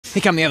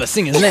Here come the other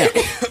singers now.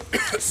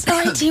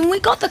 Sorry, Tim, we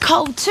got the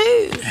cold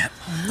too.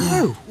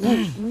 No.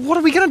 Well, what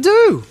are we going to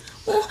do?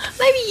 Well,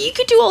 maybe you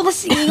could do all the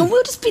singing and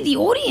we'll just be the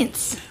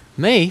audience.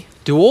 Me?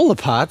 Do all the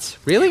parts?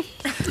 Really?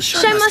 The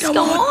show must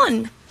go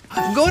on.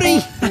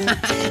 Goody!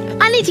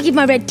 I need to give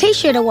my red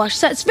t-shirt a wash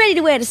so it's ready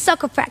to wear to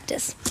soccer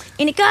practice.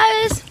 In it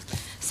goes.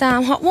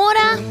 Some hot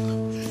water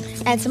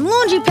and some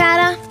laundry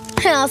powder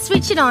and I'll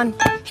switch it on.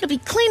 It'll be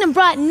clean and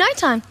bright in no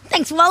time.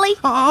 Thanks, Wally.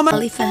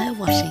 Wally for her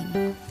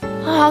washing.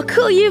 Oh,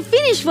 cool, you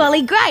finished,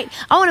 Wally. Great.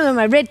 I want to wear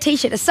my red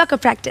t-shirt to soccer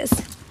practice.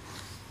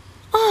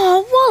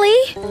 Oh,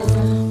 Wally,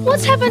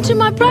 what's happened to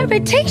my bright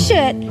red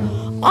t-shirt?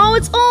 Oh,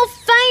 it's all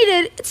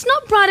faded. It's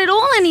not bright at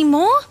all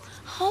anymore.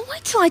 Oh,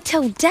 wait till I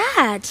tell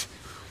Dad.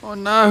 Oh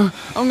no,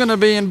 I'm gonna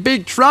be in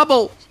big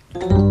trouble.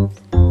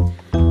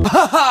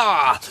 Ha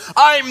ha!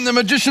 I'm the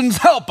magician's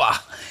helper.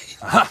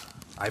 Aha,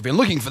 I've been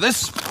looking for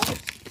this.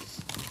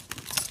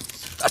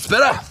 That's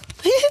better.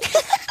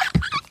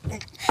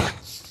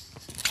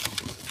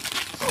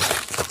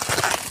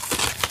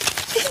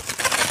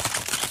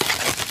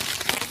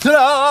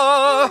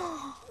 Ta-da!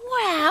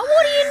 Wow,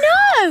 what do you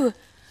know?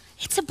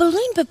 It's a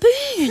balloon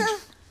baboon.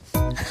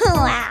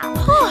 Wow.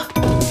 Oh.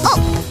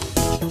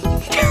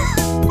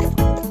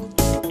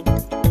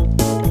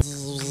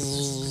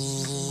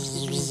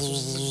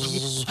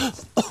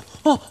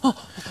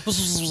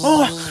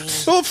 Oh,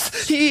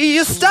 oops,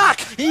 you're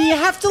stuck. You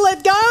have to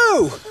let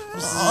go.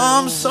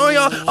 I'm sorry,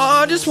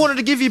 I just wanted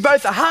to give you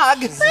both a hug.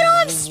 But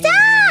I'm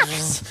stuck.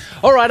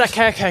 All right,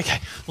 okay.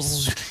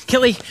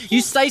 Kelly,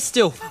 you stay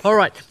still. All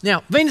right,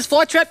 now, Venus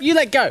flytrap, you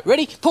let go.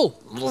 Ready? Pull.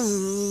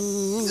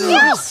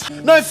 Yes.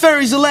 No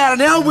ferries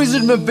allowed in our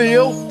wizard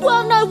mobile.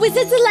 Well, no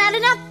wizards allowed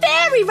in our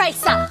fairy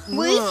racer.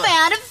 We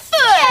found it first.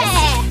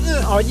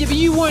 Yeah. Oh, yeah, but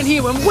you weren't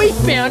here when we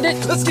found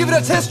it. Let's give it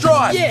a test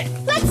drive. Yeah.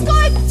 Let's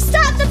go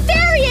start the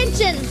fairy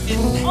engine.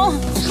 Oh.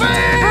 But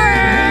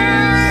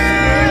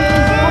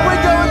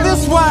we're going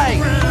this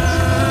way.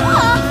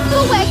 Oh,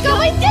 but we're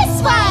going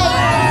this way.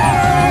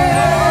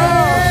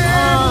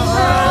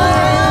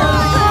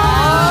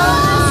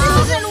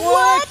 This isn't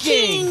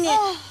working.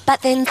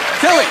 But then...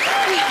 Kelly,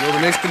 you're the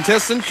next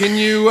contestant. Can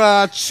you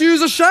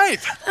choose a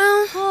shape?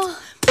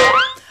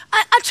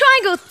 A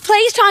triangle,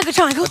 please.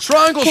 Triangle. A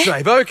triangle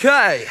shape,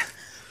 okay.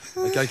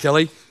 Okay,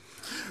 Kelly.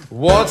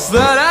 What's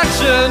that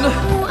action?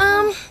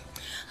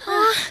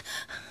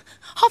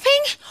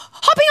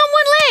 Hopping on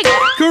one leg.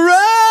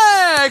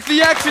 Correct!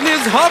 The action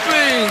is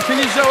hopping. Can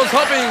you show us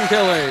hopping,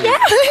 Kelly? Yeah.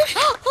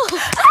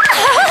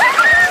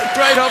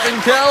 Great hopping,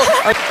 Kel.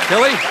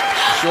 Kelly,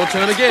 it's your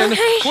turn again.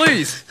 Okay.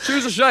 Please,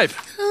 choose a shape.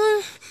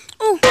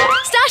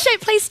 Star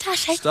shape, please. Star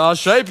shape. Star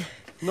shape?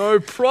 No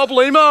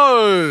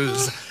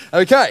problemos.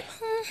 Okay.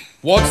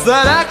 What's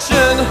that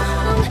action?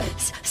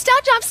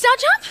 Star jump.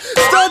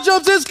 Star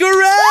jumps is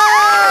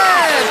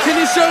correct! Can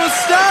you show us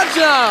star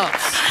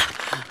jumps?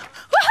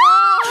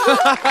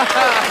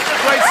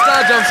 Great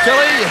star jumps,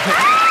 Kelly.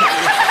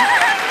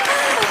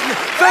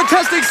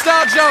 Fantastic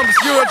star jumps.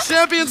 You're a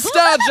champion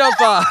star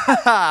jumper.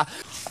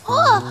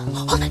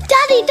 Oh,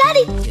 Daddy,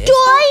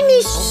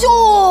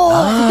 dinosaur.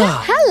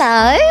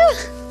 Hello.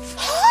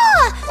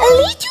 A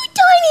little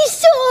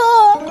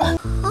dinosaur.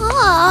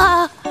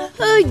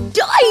 A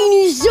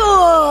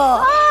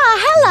dinosaur.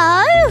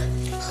 Hello.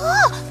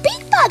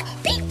 Big bug.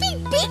 Big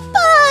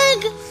bug.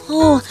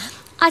 Oh,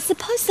 I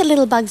suppose the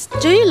little bugs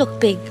do look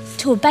big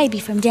to a baby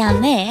from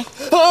down there.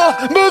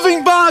 Oh,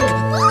 moving bug.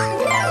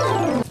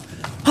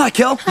 Hi,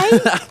 Kel. Hey.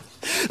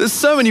 There's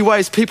so many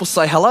ways people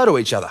say hello to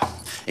each other.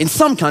 In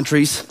some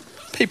countries,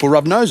 people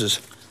rub noses.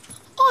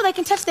 Oh, they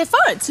can touch their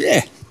foreheads.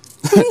 Yeah.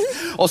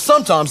 Or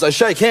sometimes they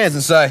shake hands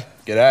and say,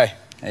 "G'day.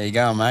 How you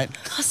going, mate?"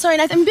 Oh, sorry,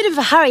 Nathan, I'm in a bit of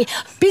a hurry.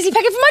 Busy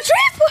packing for my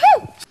trip.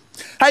 Woohoo!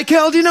 Hey,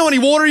 Kel, do you know any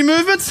watery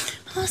movements?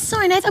 Oh,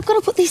 sorry, Nathan, I've got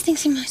to put these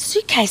things in my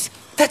suitcase.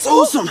 That's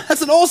awesome.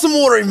 That's an awesome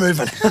watery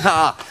movement.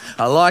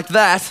 I like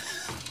that.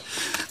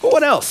 But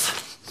what else?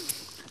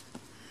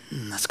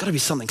 That's got to be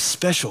something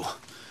special.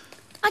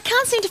 I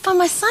can't seem to find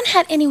my sun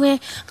hat anywhere.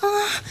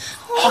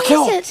 What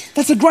Kel, is it?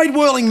 that's a great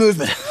whirling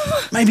movement.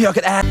 Maybe I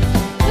could add...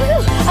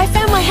 Ooh, I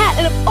found my hat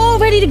and I'm all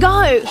ready to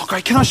go. Oh,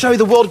 great. Can I show you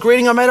the world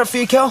greeting I made up for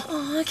you, Kel?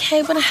 Oh,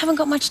 okay, but I haven't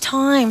got much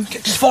time. Okay,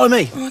 just follow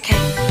me. Okay.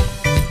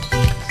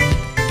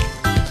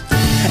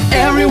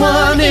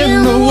 Everyone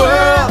in the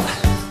world,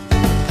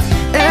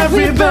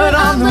 every bird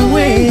on the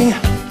wing,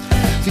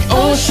 the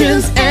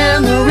oceans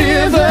and the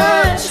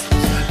rivers,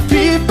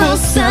 people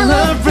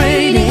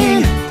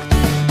celebrating,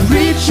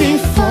 reaching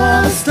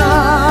for the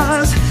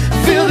stars,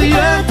 feel the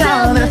earth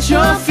down at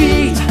your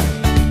feet,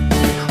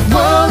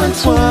 whirl and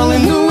twirl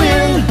in the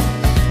wind,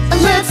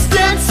 let's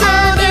dance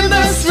out in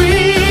the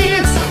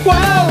streets.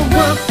 Wow,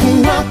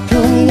 welcome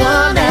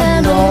one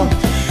and all,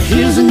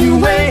 here's a new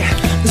way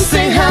to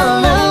say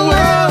hello world.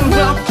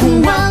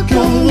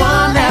 Welcome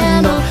one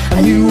and all,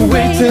 a new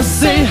way to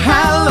say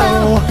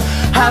hello.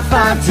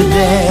 Hi-5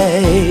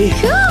 today.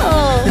 Cool.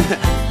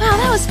 Wow,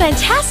 that was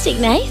fantastic,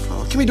 Nate.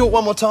 Oh, can we do it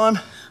one more time?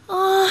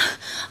 Oh,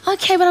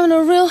 okay, but I'm in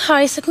a real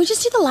hurry, so can we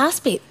just do the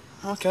last bit?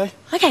 Okay.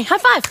 Okay, high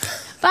five.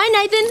 Bye,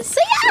 Nathan.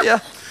 See ya. Yeah.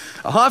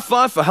 A high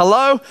five for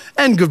hello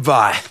and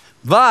goodbye.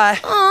 Bye.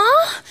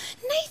 Aw,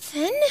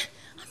 Nathan,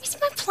 I missed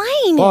my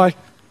plane. Bye.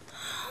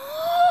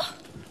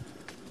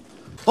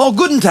 Oh,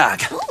 guten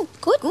Tag. Oh,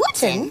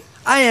 guten.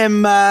 I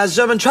am a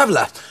German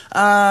traveller.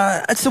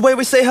 It's the way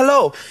we say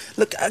hello.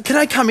 Look, can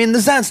I come in?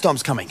 The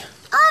sandstorm's coming.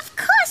 Of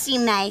course you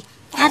may.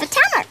 Have a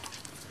timer.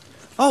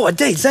 Oh, a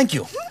date, thank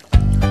you.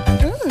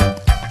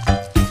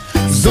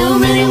 So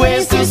many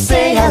ways to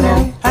say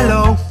hello.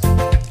 Hello.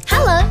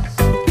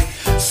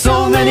 Hello.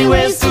 So many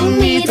ways to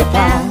meet a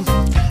pal.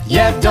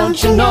 Yeah,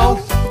 don't you know?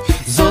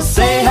 So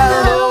say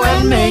hello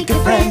and make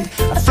a friend.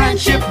 A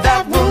friendship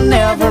that will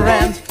never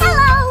end.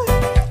 Hello.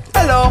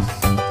 Hello.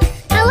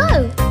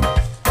 Hello.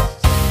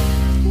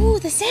 Ooh,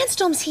 the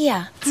sandstorm's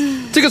here.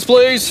 Tickets,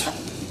 please.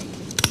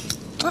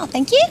 Oh,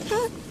 thank you.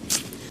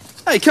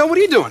 Hey, Kel, what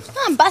are you doing?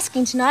 I'm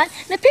busking tonight,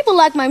 and if people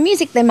like my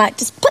music, they might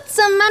just put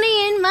some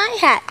money in my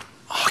hat.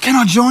 Oh, can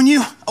I join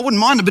you? I wouldn't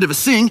mind a bit of a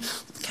sing.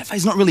 The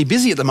cafe's not really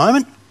busy at the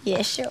moment.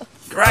 Yeah, sure.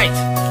 Great.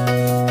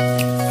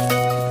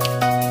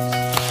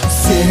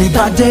 City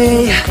by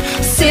day,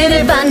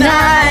 city by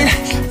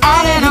night,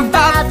 out and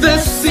about the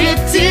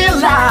city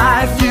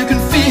life. You can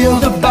feel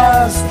the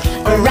buzz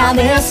around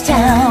this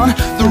town,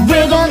 the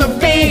rhythm, the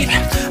beat,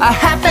 a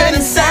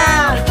happening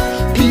sound.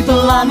 People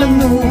on the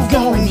move,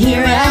 going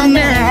here and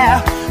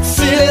there.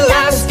 City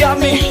life's got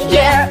me,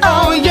 yeah,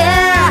 oh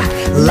yeah.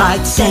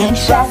 Lights and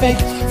traffic,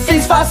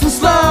 things fast and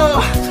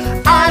slow.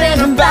 Out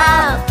and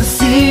about, the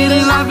city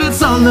life,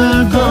 it's on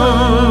the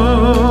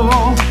go.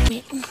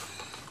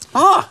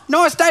 Oh,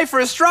 nice day for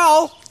a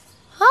stroll.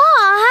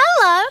 Oh,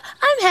 hello.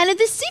 I'm handed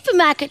the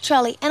supermarket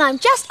trolley, and I'm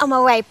just on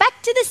my way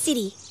back to the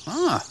city.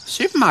 Ah,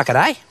 supermarket,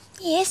 eh?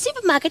 Yeah,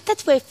 supermarket,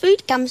 that's where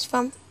food comes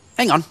from.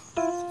 Hang on.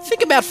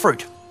 Think about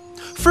fruit.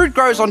 Fruit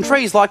grows on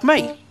trees like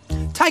me.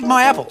 Take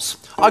my apples.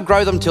 I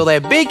grow them till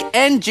they're big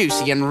and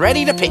juicy and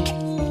ready to pick.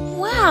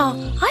 Wow,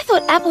 I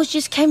thought apples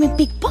just came in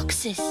big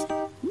boxes.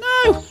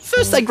 No,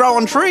 first they grow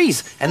on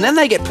trees and then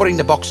they get put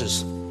into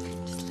boxes.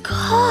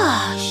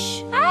 Gosh.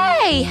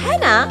 Hey,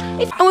 Hannah, and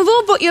we've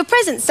all bought you a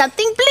present,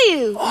 something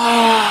blue.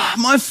 Oh,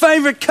 my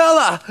favourite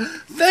colour.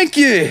 Thank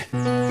you.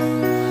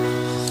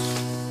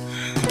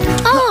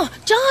 Oh,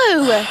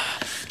 Joe.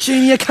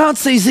 Jeannie, I can't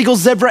see Ziggle's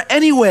zebra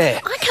anywhere.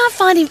 I can't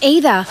find him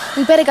either.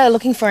 We better go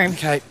looking for him.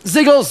 Okay,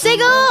 Ziggles.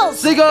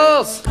 Ziggles!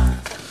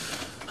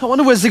 Ziggles! I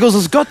wonder where Ziggles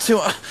has got to.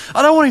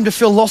 I don't want him to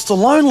feel lost or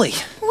lonely.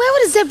 Where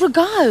would a zebra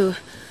go?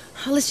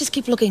 Oh, let's just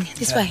keep looking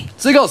this way.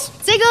 Ziggles!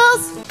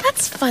 Ziggles!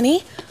 That's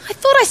funny. I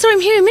thought I saw him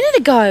here a minute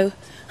ago.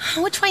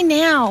 Which way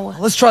now?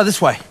 Let's try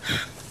this way.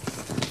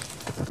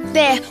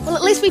 There. Well,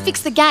 at least we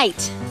fixed the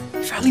gate.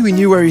 If only we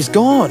knew where he's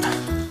gone. Do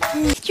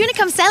you want to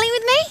come sailing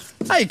with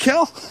me? Hey,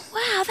 Kel.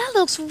 Wow, that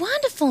looks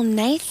wonderful,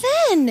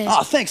 Nathan.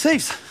 Oh, thanks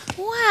heaps.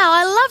 Wow,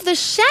 I love the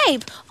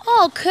shape.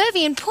 All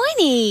curvy and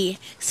pointy.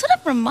 Sort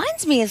of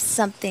reminds me of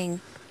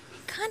something.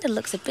 Kind of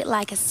looks a bit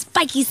like a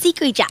spiky sea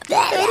creature.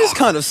 It is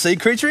kind of sea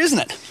creature, isn't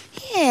it?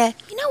 Yeah.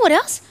 You know what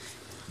else?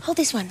 Hold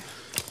this one.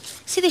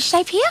 See this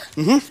shape here?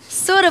 Mm-hmm.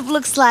 Sort of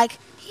looks like,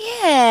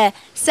 yeah,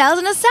 sails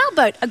on a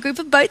sailboat. A group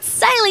of boats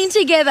sailing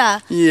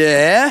together.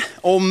 Yeah,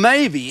 or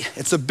maybe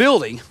it's a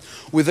building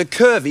with a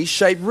curvy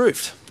shaped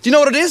roof. Do you know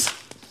what it is?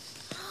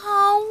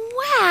 Oh,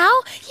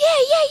 wow.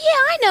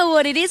 Yeah, I know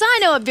what it is. I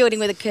know a building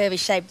with a curvy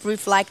shaped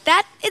roof like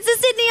that. It's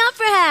the Sydney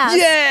Opera House.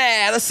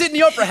 Yeah, the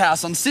Sydney Opera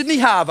House on Sydney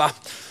Harbour.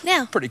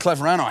 Now, Pretty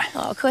clever, aren't I?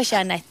 oh, of course you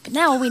are, Nathan. But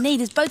now all we need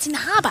is boats in the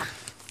harbour.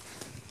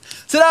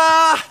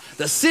 Ta-da!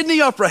 The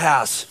Sydney Opera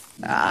House.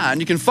 Ah, and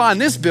you can find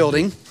this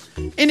building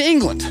in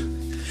England.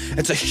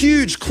 It's a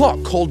huge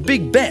clock called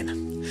Big Ben.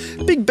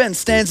 Big Ben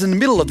stands in the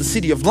middle of the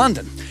city of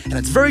London, and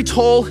it's very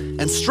tall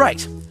and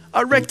straight,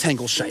 a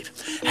rectangle shape.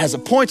 It has a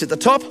point at the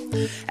top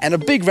and a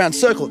big round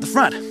circle at the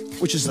front,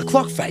 which is the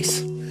clock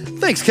face.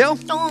 Thanks, Kel.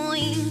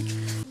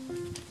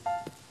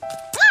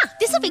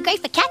 This will be great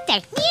for cat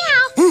day.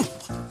 Meow.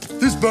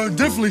 This boat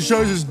definitely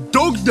shows us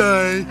dog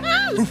day.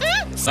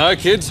 No,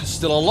 kids,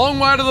 still a long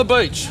way to the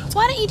beach.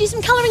 Why don't you do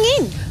some colouring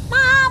in?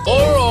 Mom.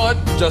 All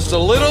right, just a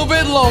little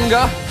bit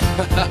longer.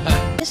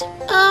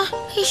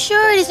 You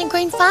sure it isn't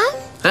Green Farm?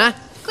 Huh?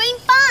 Green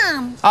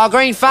Farm. Oh,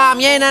 Green Farm.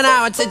 Yeah,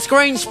 no, it's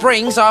Green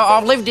Springs.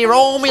 I've lived here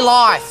all my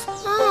life.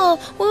 Oh,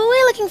 well,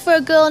 we're looking for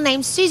a girl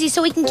named Susie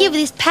so we can give her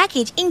this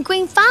package in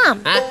Green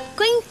Farm. Huh?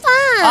 Green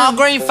Farm. Oh,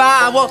 Green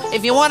Farm. Well,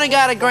 if you want to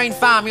go to Green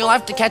Farm, you'll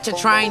have to catch a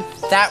train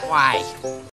that way.